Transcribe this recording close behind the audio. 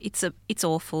It's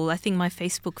awful. I think my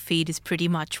Facebook feed is pretty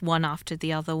much one after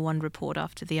the other, one report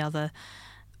after the other.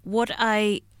 What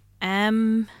I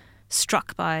am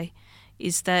struck by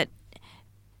is that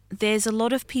there's a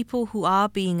lot of people who are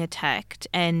being attacked,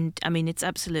 and I mean, it's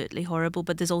absolutely horrible,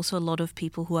 but there's also a lot of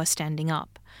people who are standing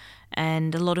up.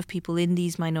 And a lot of people in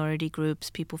these minority groups,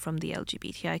 people from the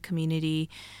LGBTI community,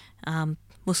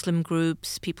 Muslim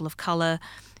groups, people of colour,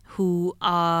 who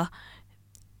are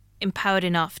empowered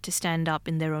enough to stand up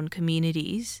in their own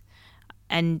communities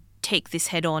and take this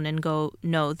head on and go,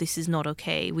 no, this is not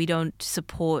okay. We don't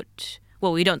support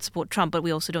Trump, but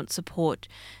we also don't support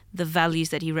the values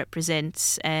that he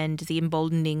represents and the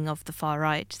emboldening of the far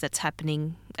right that's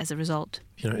happening as a result.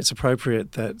 It's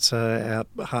appropriate that our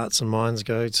hearts and minds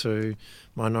go to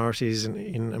minorities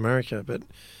in America, but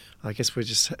I guess we're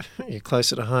just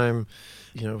closer to home.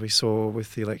 We saw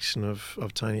with the election of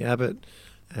Tony Abbott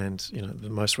and, the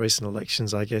most recent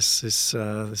elections, I guess, this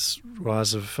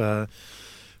rise of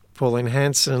Pauline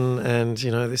Hanson, and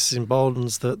this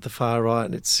emboldens the far right.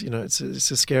 And it's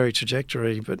a scary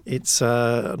trajectory, but it's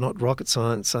not rocket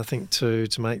science, I think, to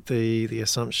make the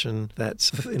assumption that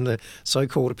in the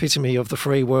so-called epitome of the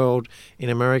free world in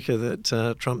America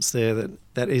that Trump's there,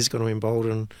 that is going to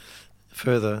embolden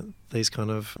further these kind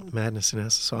of madness in our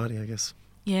society, I guess.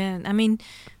 Yeah, I mean,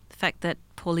 the fact that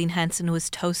Pauline Hanson was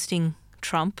toasting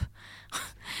Trump,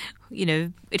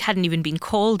 it hadn't even been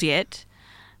called yet.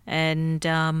 And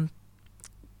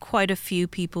quite a few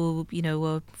people,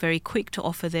 were very quick to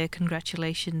offer their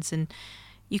congratulations, and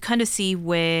you kind of see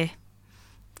where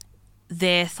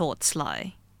their thoughts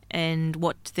lie and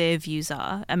what their views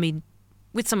are. I mean,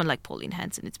 with someone like Pauline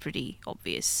Hanson, it's pretty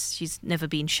obvious. She's never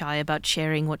been shy about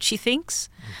sharing what she thinks.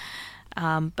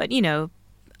 But,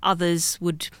 others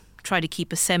would try to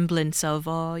keep a semblance of,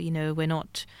 we're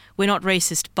not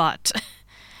racist, but...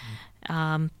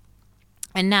 and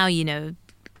now,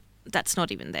 that's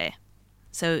not even there.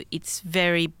 So it's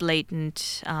very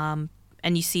blatant, and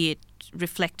you see it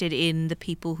reflected in the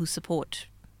people who support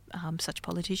such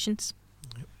politicians.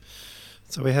 Yep.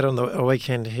 So we had on the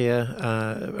weekend here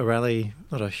a rally,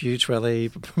 not a huge rally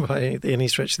by any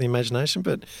stretch of the imagination,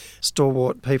 but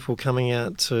stalwart people coming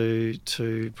out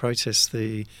to protest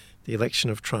the election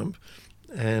of Trump.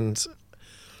 And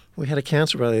we had a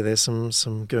counter rally there,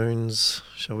 some goons,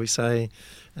 shall we say.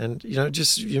 And,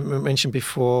 you mentioned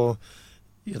before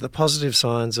the positive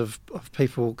signs of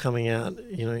people coming out,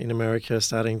 in America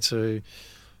starting to,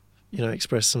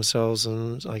 express themselves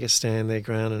and, I guess, stand their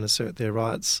ground and assert their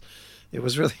rights. It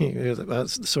was really, I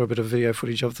saw a bit of video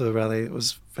footage of the rally. It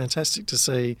was fantastic to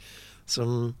see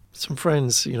some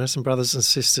friends, some brothers and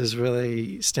sisters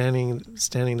really standing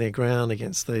their ground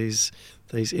against these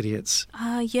idiots.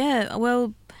 Yeah,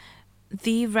 well,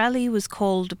 the rally was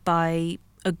called by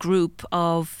a group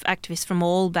of activists from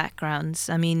all backgrounds.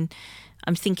 I mean,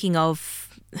 I'm thinking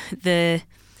of the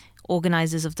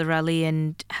organisers of the rally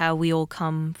and how we all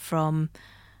come from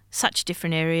such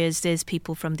different areas. There's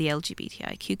people from the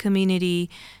LGBTIQ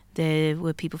community, there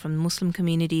were people from the Muslim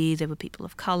community, there were people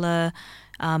of colour,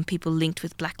 people linked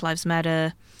with Black Lives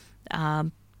Matter,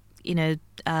 women's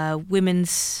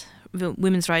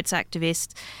rights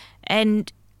activists,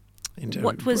 and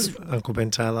what was Uncle Ben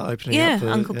Taylor opening up?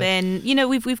 Uncle Ben.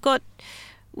 We've got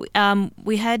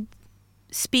we had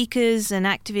speakers and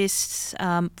activists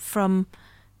from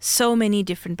so many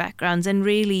different backgrounds, and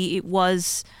really it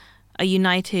was a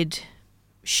united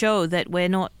show that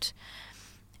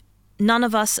none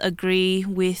of us agree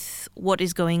with what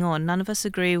is going on. None of us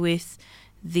agree with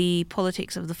the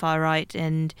politics of the far right,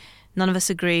 and none of us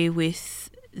agree with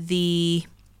the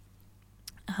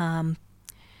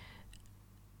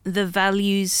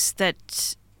values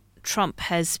that Trump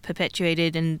has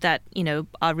perpetuated and that,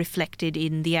 are reflected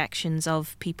in the actions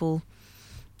of people,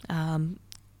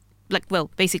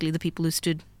 basically the people who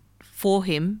stood for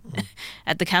him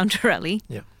at the counter rally.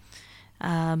 Yeah.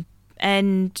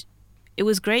 And it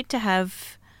was great to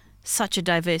have such a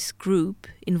diverse group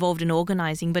involved in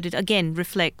organising, but it again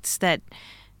reflects that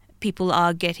people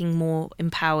are getting more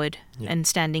empowered and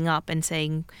standing up and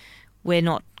saying, we're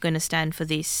not going to stand for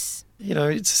this.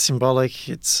 It's symbolic.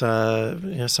 It's,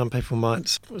 some people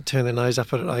might turn their nose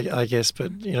up at it, I guess.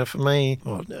 But, for me,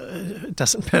 it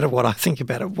doesn't matter what I think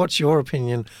about it. What's your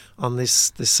opinion on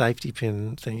this safety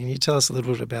pin thing? Can you tell us a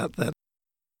little bit about that?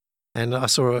 And I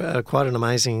saw quite an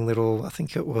amazing little, I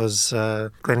think it was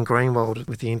Glenn Greenwald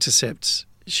with The Intercept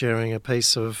sharing a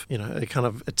piece of, a kind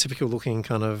of a typical looking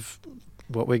kind of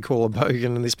what we call a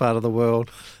bogan in this part of the world,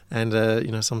 and,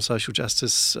 some social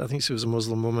justice. I think she was a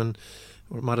Muslim woman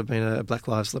or it might have been a Black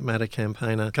Lives Matter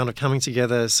campaigner, kind of coming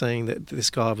together, seeing that this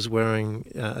guy was wearing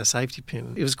a safety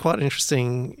pin. It was quite an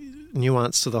interesting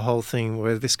nuance to the whole thing,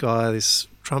 where this guy, this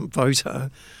Trump voter,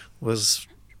 was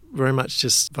very much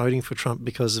just voting for Trump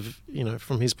because of,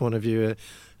 from his point of view,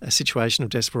 a situation of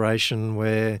desperation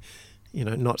where,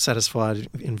 not satisfied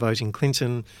in voting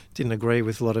Clinton, didn't agree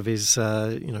with a lot of his,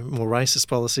 more racist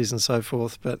policies and so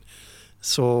forth, but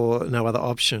saw no other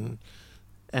option.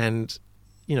 And,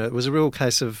 it was a real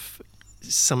case of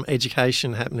some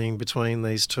education happening between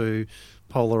these two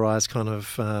polarised kind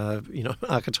of,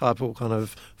 archetypal kind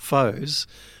of foes.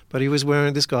 But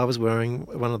this guy was wearing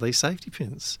one of these safety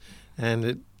pins. And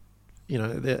it,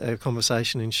 a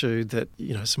conversation ensued that,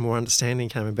 some more understanding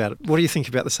came about it. What do you think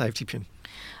about the safety pin?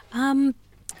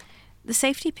 The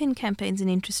safety pin campaign's an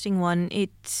interesting one.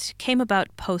 It came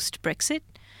about post-Brexit.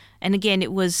 And again,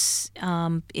 it was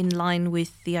in line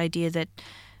with the idea that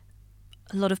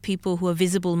a lot of people who are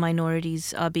visible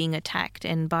minorities are being attacked.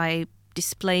 And by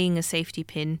displaying a safety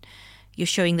pin, you're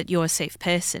showing that you're a safe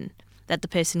person, that the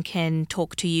person can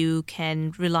talk to you,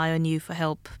 can rely on you for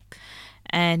help.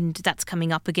 And that's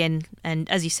coming up again.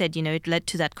 And as you said, it led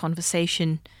to that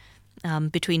conversation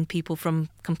between people from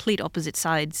complete opposite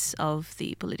sides of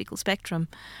the political spectrum.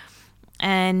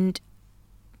 And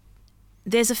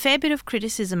there's a fair bit of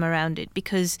criticism around it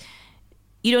because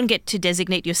you don't get to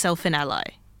designate yourself an ally.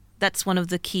 That's one of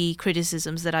the key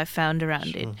criticisms that I've found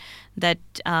around it. That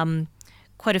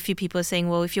quite a few people are saying,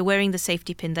 well, if you're wearing the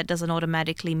safety pin, that doesn't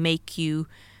automatically make you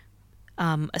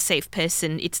a safe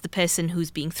person. It's the person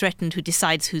who's being threatened who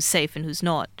decides who's safe and who's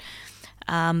not.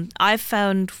 I've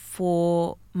found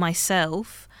for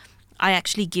myself, I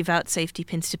actually give out safety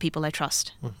pins to people I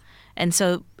trust. And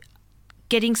so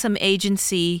getting some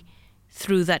agency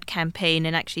through that campaign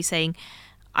and actually saying,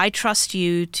 I trust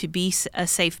you to be a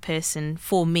safe person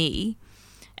for me,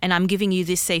 and I'm giving you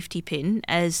this safety pin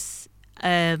as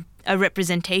a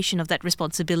representation of that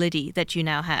responsibility that you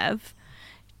now have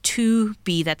to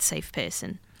be that safe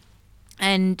person.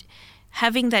 And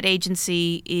having that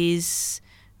agency is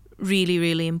really,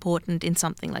 really important in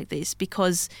something like this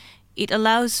because it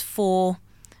allows for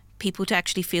people to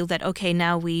actually feel that, okay,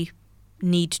 now we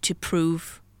need to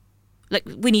prove,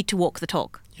 we need to walk the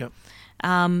talk. Yep.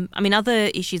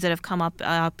 Other issues that have come up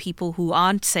are people who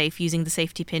aren't safe using the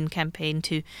safety pin campaign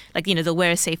to, they'll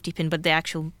wear a safety pin, but their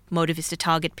actual motive is to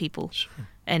target people. Sure.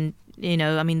 And,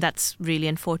 that's really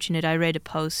unfortunate. I read a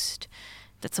post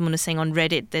that someone was saying on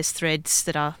Reddit, there's threads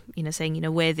that are,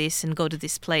 saying, wear this and go to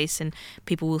this place and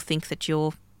people will think that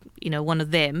you're, one of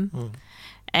them.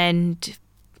 And,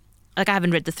 I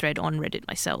haven't read the thread on Reddit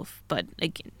myself, but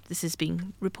again, this is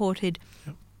being reported.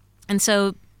 Yep. And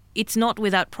so it's not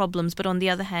without problems, but on the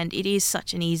other hand, it is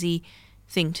such an easy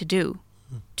thing to do,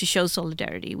 to show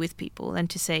solidarity with people and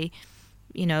to say,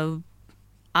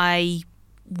 I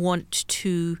want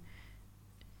to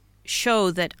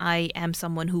show that I am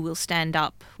someone who will stand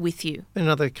up with you.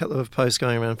 Another couple of posts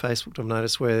going around Facebook I've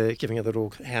noticed where they're giving a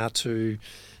little how to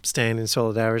stand in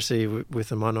solidarity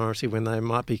with a minority when they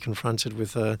might be confronted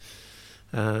with an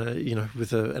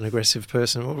aggressive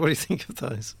person. What do you think of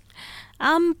those?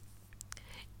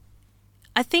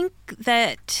 I think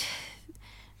that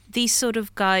these sort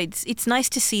of guides, it's nice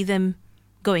to see them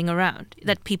going around,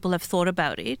 that people have thought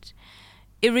about it.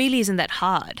 It really isn't that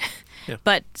hard. Yeah.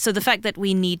 But so the fact that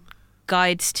we need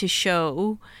guides to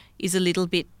show is a little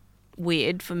bit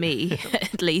weird for me,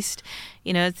 at least.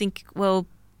 I think, well,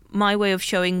 my way of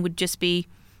showing would just be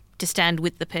to stand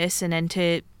with the person and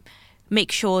to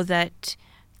make sure that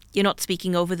you're not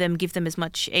speaking over them, give them as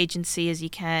much agency as you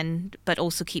can, but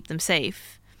also keep them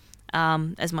safe.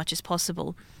 As much as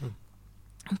possible.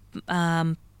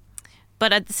 But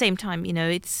at the same time,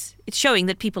 it's showing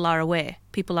that people are aware.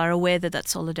 People are aware that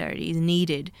solidarity is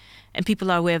needed, and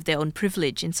people are aware of their own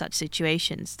privilege in such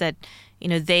situations, that,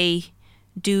 they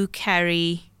do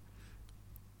carry,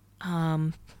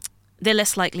 they're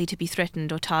less likely to be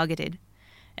threatened or targeted.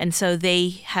 And so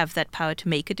they have that power to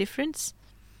make a difference.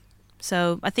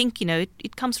 So I think,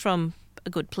 it comes from a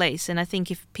good place. And I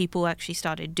think if people actually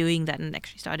started doing that and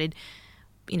actually started,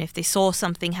 if they saw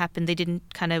something happen, they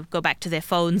didn't kind of go back to their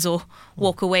phones or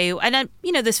walk away. And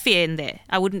there's fear in there.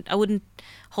 I wouldn't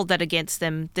hold that against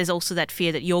them. There's also that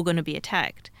fear that you're going to be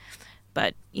attacked.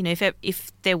 But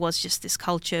if there was just this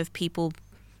culture of people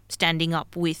standing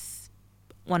up with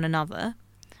one another,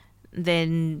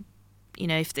 then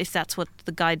if that's what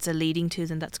the guides are leading to,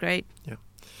 then that's great. Yeah.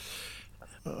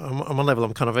 On one level,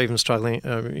 I'm kind of even struggling,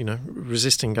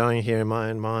 resisting going here in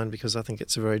my own mind because I think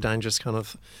it's a very dangerous kind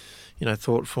of,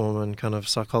 thought form and kind of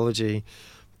psychology.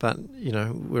 But,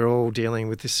 we're all dealing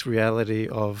with this reality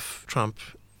of Trump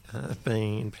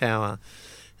being in power.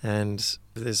 And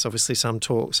there's obviously some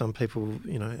talk, some people,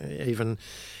 even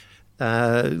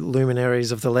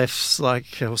luminaries of the left,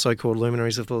 or so-called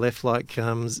luminaries of the left, like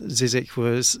Zizek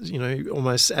was,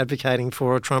 almost advocating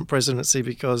for a Trump presidency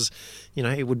because,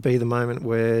 it would be the moment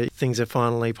where things are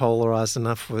finally polarised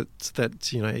enough that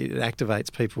it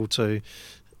activates people to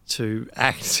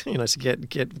act, to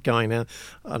get going. Now,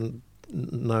 I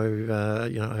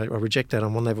reject that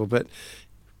on one level, but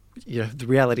the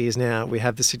reality is now we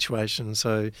have the situation.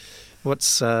 So, what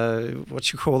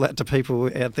you call that to people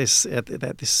at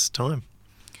this time?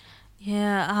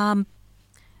 Yeah.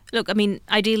 Look, I mean,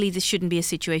 ideally, this shouldn't be a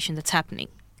situation that's happening.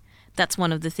 That's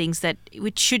one of the things that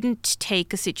it shouldn't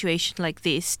take a situation like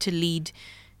this to lead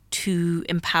to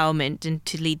empowerment and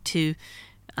to lead to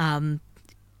a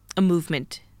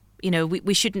movement.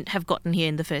 We shouldn't have gotten here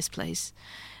in the first place.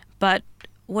 But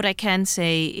what I can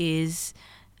say is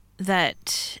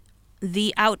that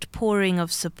the outpouring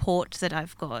of support that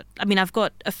I've got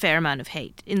a fair amount of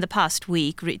hate. In the past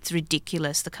week, it's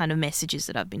ridiculous the kind of messages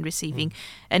that I've been receiving.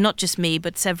 And not just me,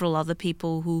 but several other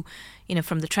people who,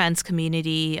 from the trans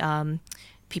community,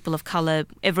 people of colour,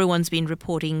 everyone's been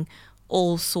reporting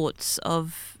all sorts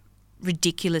of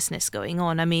ridiculousness going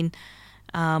on. I mean,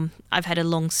 I've had a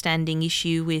long-standing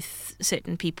issue with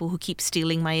certain people who keep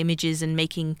stealing my images and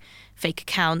making fake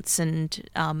accounts and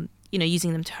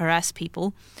using them to harass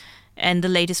people. And the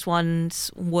latest ones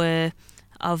were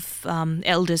of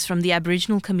elders from the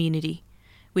Aboriginal community,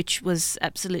 which was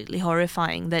absolutely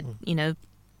horrifying that, the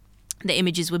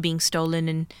images were being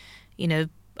stolen and,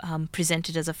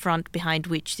 presented as a front behind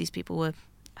which these people were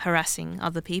harassing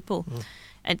other people.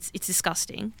 And it's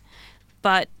disgusting.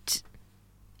 But,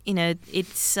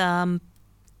 it's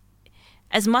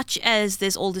as much as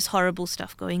there's all this horrible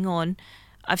stuff going on,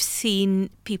 I've seen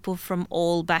people from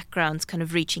all backgrounds kind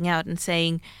of reaching out and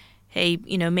saying, hey,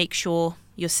 make sure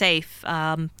you're safe.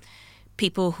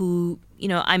 People who,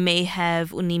 I may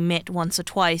have only met once or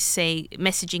twice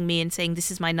messaging me and saying,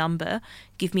 this is my number,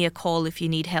 give me a call if you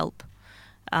need help.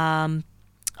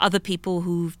 Other people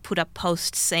who've put up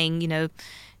posts saying,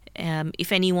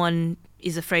 if anyone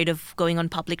is afraid of going on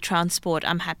public transport,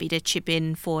 I'm happy to chip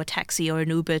in for a taxi or an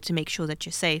Uber to make sure that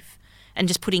you're safe. And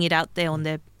just putting it out there on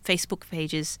their Facebook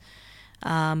pages.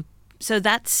 So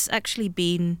that's actually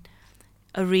been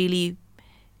a really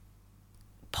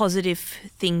positive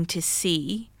thing to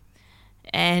see,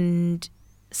 and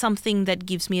something that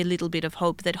gives me a little bit of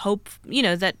hope that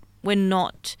we're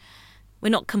not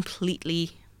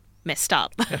completely messed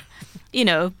up.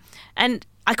 And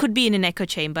I could be in an echo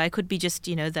chamber. I could be just,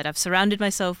 that I've surrounded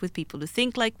myself with people who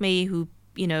think like me, who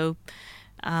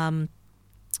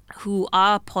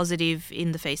are positive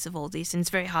in the face of all this. And it's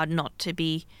very hard not to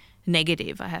be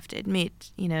negative, I have to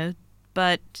admit,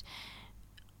 But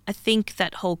I think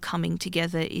that whole coming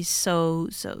together is so,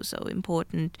 so, so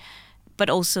important, but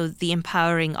also the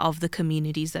empowering of the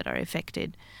communities that are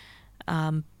affected.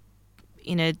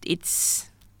 It's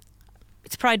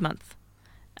Pride Month.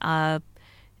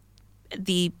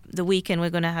 The weekend we're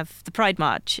going to have the Pride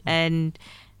March, and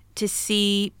to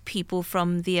see people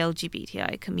from the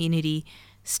LGBTI community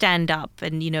stand up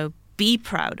and, be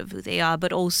proud of who they are,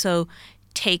 but also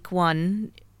take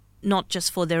one, not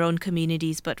just for their own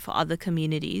communities, but for other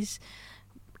communities.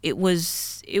 It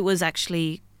was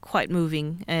actually quite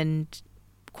moving and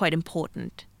quite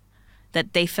important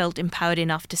that they felt empowered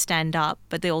enough to stand up,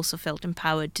 but they also felt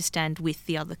empowered to stand with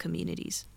the other communities.